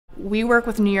We work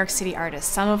with New York City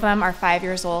artists. Some of them are 5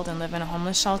 years old and live in a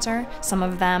homeless shelter. Some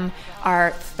of them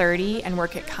are 30 and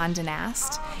work at Condé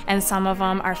Nast. And some of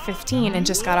them are 15 and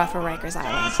just got off of Rikers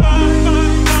Island.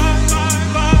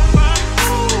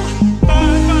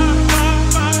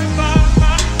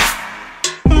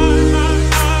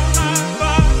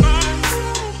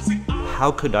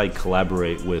 How could I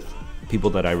collaborate with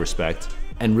people that I respect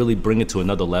and really bring it to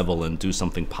another level and do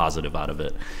something positive out of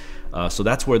it? So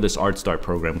that's where this Art Start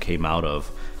program came out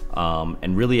of.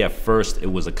 And really at first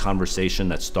it was a conversation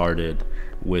that started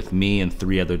with me and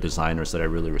 3 other designers that I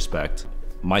really respect.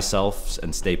 Myself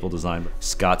and Staple Design,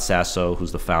 Scott Sasso,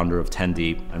 who's the founder of 10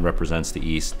 Deep and represents the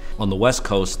East. On the West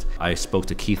Coast, I spoke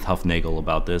to Keith Huffnagel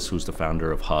about this, who's the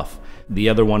founder of HUF. The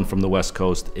other one from the West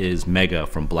Coast is Mega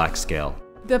from Black Scale.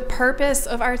 The purpose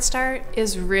of Art Start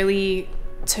is really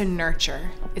to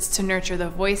nurture. It's to nurture the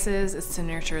voices, it's to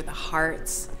nurture the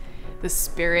hearts, the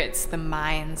spirits, the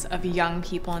minds of young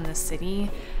people in the city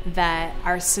that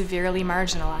are severely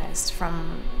marginalized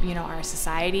from, our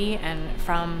society and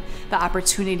from the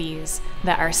opportunities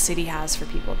that our city has for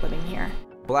people living here.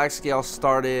 Black Scale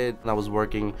started when I was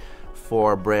working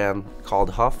for a brand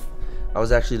called HUF. I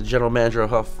was actually the general manager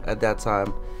of HUF at that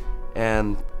time,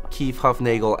 and Keith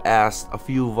Huffnagel asked a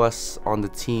few of us on the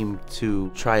team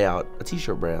to try out a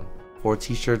t-shirt brand. 4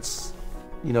 t-shirts,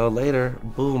 later,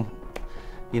 boom.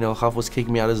 HUF was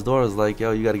kicking me out his door. It was like,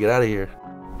 yo, you gotta get out of here.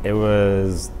 It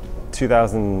was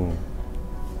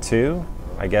 2002,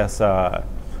 I guess.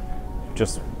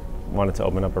 Just wanted to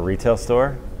open up a retail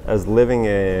store. I was living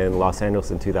in Los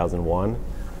Angeles in 2001,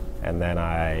 and then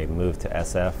I moved to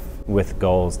SF with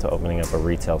goals to opening up a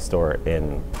retail store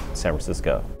in San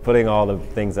Francisco. Putting all the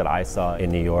things that I saw in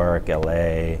New York,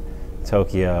 LA,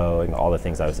 Tokyo, and all the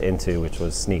things I was into, which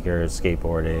was sneakers,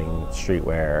 skateboarding,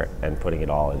 streetwear, and putting it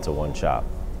all into one shop.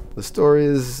 The story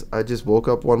is, I just woke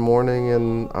up one morning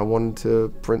and I wanted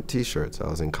to print t-shirts. I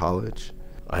was in college.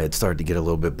 I had started to get a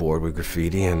little bit bored with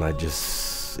graffiti, and it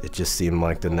just seemed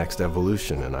like the next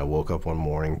evolution. And I woke up one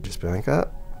morning just being like, I'm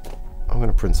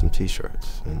gonna print some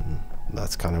t-shirts. And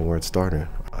that's kind of where it started.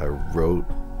 I wrote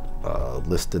a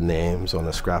list of names on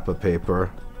a scrap of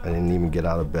paper. I didn't even get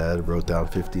out of bed, wrote down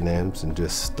 50 names and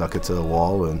just stuck it to the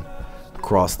wall and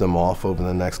crossed them off over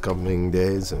the next coming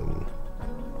days, and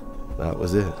that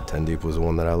was it. 10 Deep was the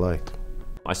one that I liked.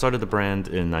 I started the brand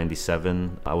in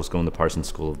 '97. I was going to Parsons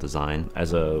School of Design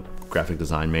as a graphic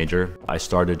design major. I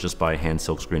started just by hand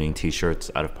silk screening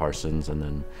t-shirts out of Parsons, and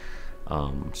then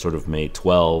sort of made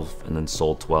 12 and then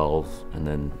sold 12 and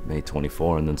then made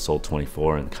 24 and then sold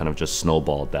 24, and kind of just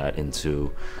snowballed that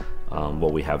into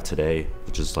what we have today,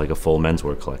 which is like a full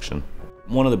menswear collection.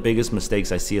 One of the biggest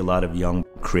mistakes I see a lot of young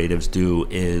creatives do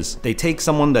is they take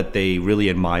someone that they really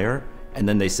admire and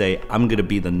then they say, I'm gonna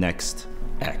be the next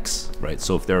X, right?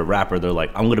 So if they're a rapper, they're like,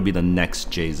 I'm gonna be the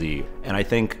next Jay-Z. And I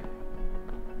think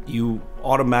you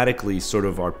automatically sort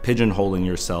of are pigeonholing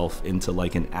yourself into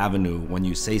like an avenue when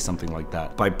you say something like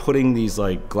that. By putting these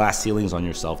like glass ceilings on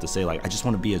yourself to say like, I just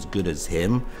want to be as good as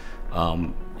him,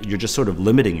 you're just sort of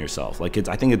limiting yourself. Like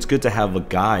I think it's good to have a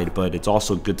guide, but it's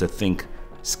also good to think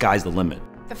sky's the limit.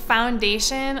 The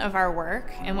foundation of our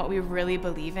work and what we really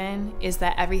believe in is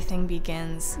that everything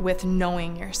begins with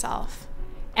knowing yourself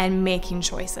and making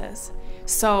choices.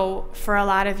 So for a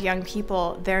lot of young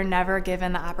people, they're never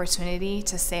given the opportunity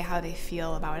to say how they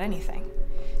feel about anything.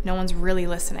 No one's really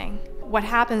listening. What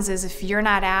happens is if you're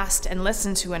not asked and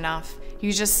listened to enough,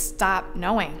 you just stop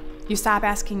knowing. You stop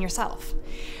asking yourself.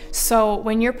 So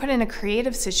when you're put in a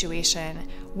creative situation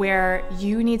where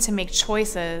you need to make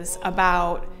choices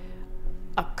about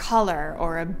a color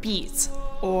or a beat,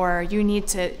 or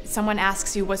someone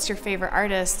asks you, what's your favorite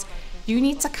artist? You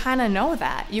need to kind of know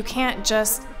that. You can't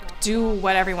just do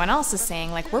what everyone else is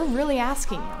saying. Like, we're really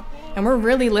asking you and we're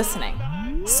really listening.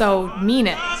 So mean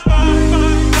it.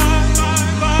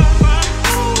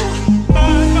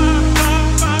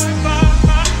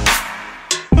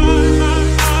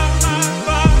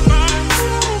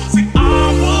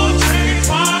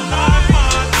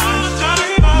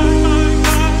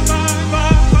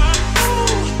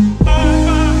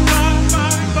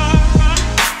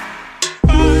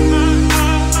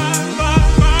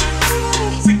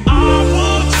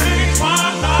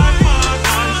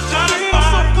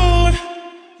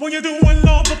 When you're doing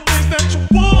all the things that you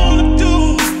wanna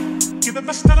do, give it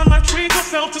best out of life, treat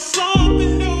yourself to some.